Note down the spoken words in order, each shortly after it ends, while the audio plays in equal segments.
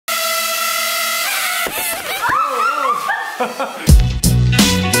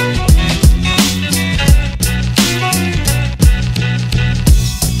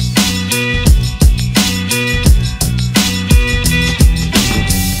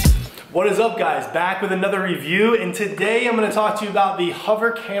What is up, guys? Back with another review, and today I'm going to talk to you about the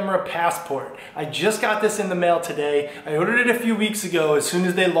Hover Camera Passport. I just got this in the mail today. I ordered it a few weeks ago as soon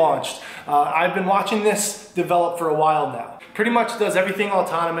as they launched. I've been watching this develop for a while now. Pretty much does everything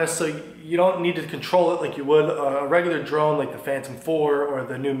autonomous, so you don't need to control it like you would a regular drone like the Phantom 4 or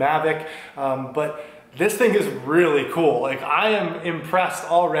the new Mavic, but this thing is really cool. Like, I am impressed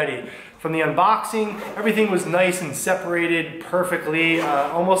already. From the unboxing, everything was nice and separated perfectly,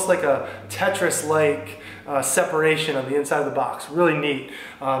 almost like a Tetris-like separation of the inside of the box. Really neat.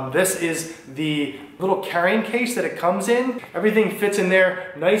 This is the little carrying case that it comes in. Everything fits in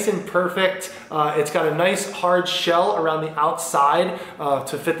there nice and perfect. It's got a nice hard shell around the outside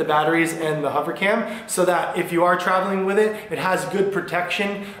to fit the batteries and the hover cam, so that if you are traveling with it, it has good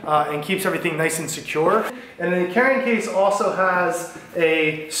protection and keeps everything nice and secure. And then the carrying case also has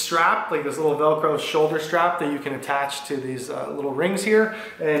a strap, like this little Velcro shoulder strap that you can attach to these little rings here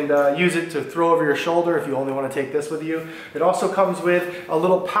and use it to throw over your shoulder if you only want to take this with you. It also comes with a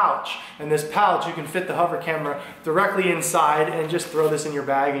little pouch, and this pouch you can fit the hover camera directly inside and just throw this in your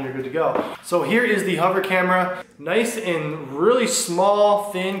bag and you're good to go. So here is the hover camera, nice and really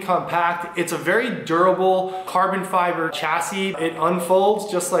small, thin, compact. It's a very durable carbon fiber chassis. It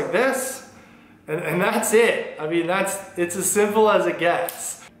unfolds just like this, and that's it. I mean, it's as simple as it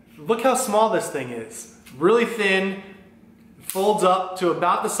gets. Look how small this thing is. Really thin, folds up to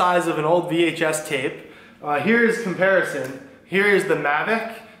about the size of an old VHS tape. Here's comparison. Here is the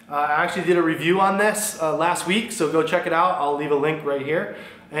Mavic. I actually did a review on this last week, so go check it out. I'll leave a link right here.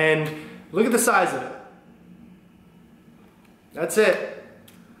 And look at the size of it. That's it.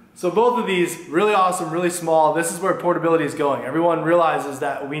 So both of these, really awesome, really small. This is where portability is going. Everyone realizes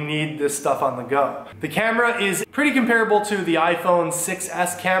that we need this stuff on the go. The camera is pretty comparable to the iPhone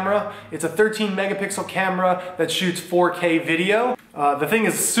 6S camera. It's a 13 megapixel camera that shoots 4K video. The thing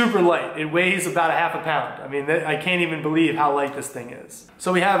is super light. It weighs about a half a pound. I mean, I can't even believe how light this thing is.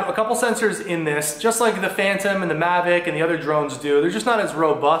 So we have a couple sensors in this, just like the Phantom and the Mavic and the other drones do. They're just not as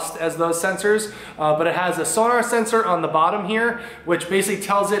robust as those sensors, but it has a sonar sensor on the bottom here, which basically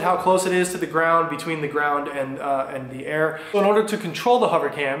tells it how close it is to the ground, between the ground and the air. So in order to control the hover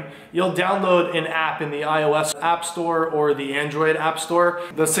cam, you'll download an app in the iOS App Store or the Android App Store.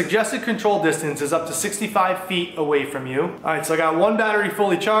 The suggested control distance is up to 65 feet away from you. All right, so I got one battery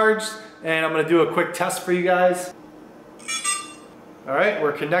fully charged, and I'm gonna do a quick test for you guys. All right,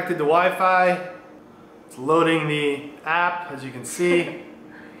 we're connected to Wi-Fi. It's loading the app, as you can see.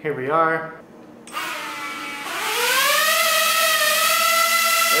 Here we are.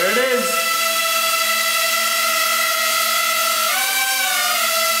 There it is.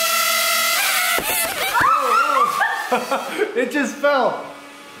 Oh, it just fell.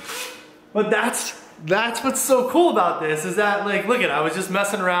 But that's what's so cool about this, is that, like, look at it, I was just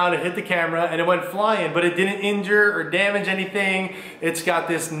messing around and hit the camera and it went flying, but it didn't injure or damage anything. It's got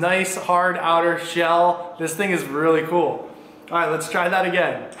this nice hard outer shell. This thing is really cool. All right, let's try that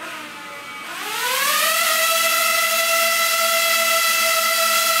again.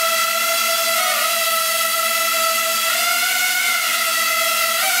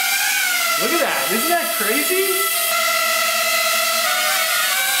 Look at that, isn't that crazy?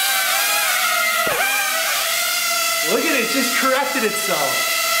 Look at it, it just corrected itself.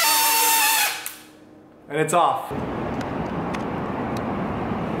 And it's off.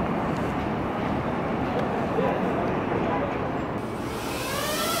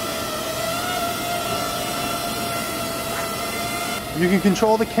 You can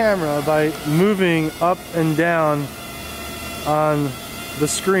control the camera by moving up and down on the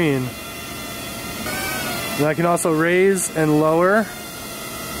screen. And I can also raise and lower.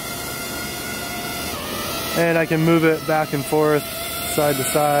 And I can move it back and forth, side to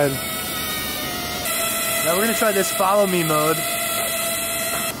side. Now we're gonna try this follow me mode.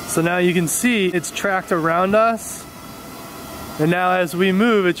 So now you can see it's tracked around us. And now as we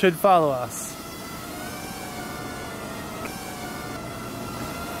move, it should follow us.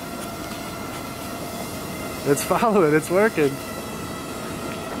 It's following, it's working.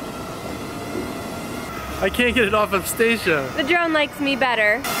 I can't get it off of station. The drone likes me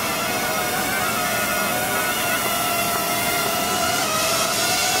better.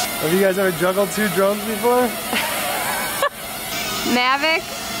 Have you guys ever juggled two drones before? Mavic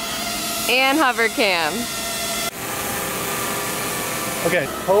and hover cam. Okay,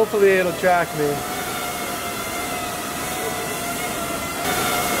 hopefully it'll track me.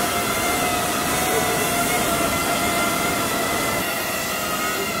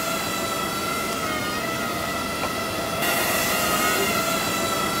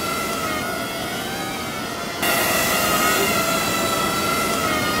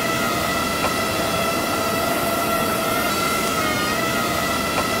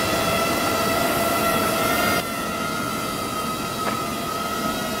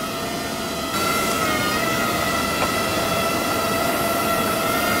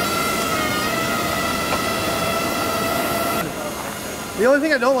 The only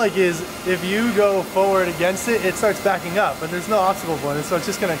thing I don't like is if you go forward against it, it starts backing up, but there's no obstacle point, so it's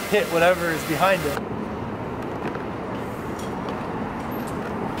just gonna hit whatever is behind it.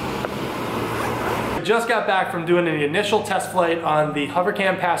 I just got back from doing the initial test flight on the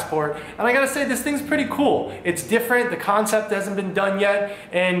HoverCam Passport, and I gotta say, this thing's pretty cool. It's different, the concept hasn't been done yet,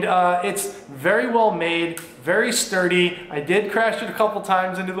 and it's very well made, very sturdy. I did crash it a couple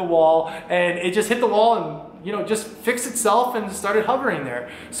times into the wall, and it just hit the wall and, you know, just fixed itself and started hovering there.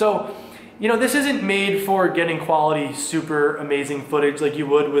 So, you know, this isn't made for getting quality, super amazing footage like you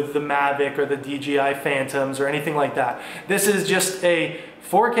would with the Mavic or the DJI Phantoms or anything like that. This is just a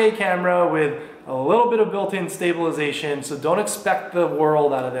 4K camera with a little bit of built-in stabilization, so don't expect the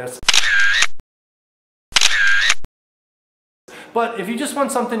world out of this. But if you just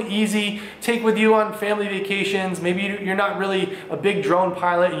want something easy, take with you on family vacations, maybe you're not really a big drone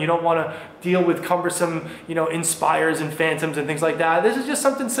pilot and you don't want to deal with cumbersome, you know, Inspires and Phantoms and things like that. This is just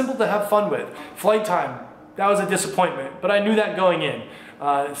something simple to have fun with. Flight time, that was a disappointment, but I knew that going in.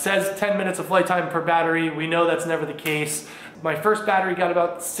 It says 10 minutes of flight time per battery. We know that's never the case. My first battery got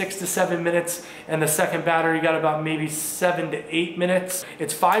about 6 to 7 minutes, and the second battery got about maybe 7 to 8 minutes.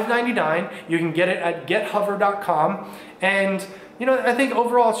 It's $5.99. You can get it at gethover.com, and you know, I think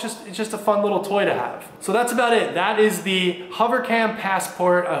overall it's just a fun little toy to have. So that's about it. That is the HoverCam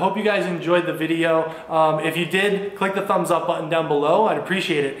Passport. I hope you guys enjoyed the video. If you did, click the thumbs up button down below. I'd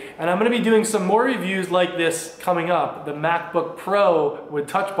appreciate it. And I'm gonna be doing some more reviews like this coming up. The MacBook Pro with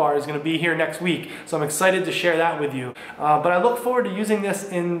Touch Bar is gonna be here next week, so I'm excited to share that with you. But I look forward to using this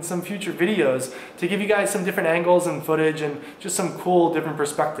in some future videos to give you guys some different angles and footage and just some cool different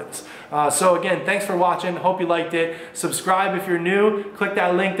perspectives. So again, thanks for watching. Hope you liked it. Subscribe if you're new. Click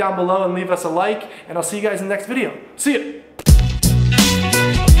that link down below and leave us a like, and I'll see you guys in the next video. See ya!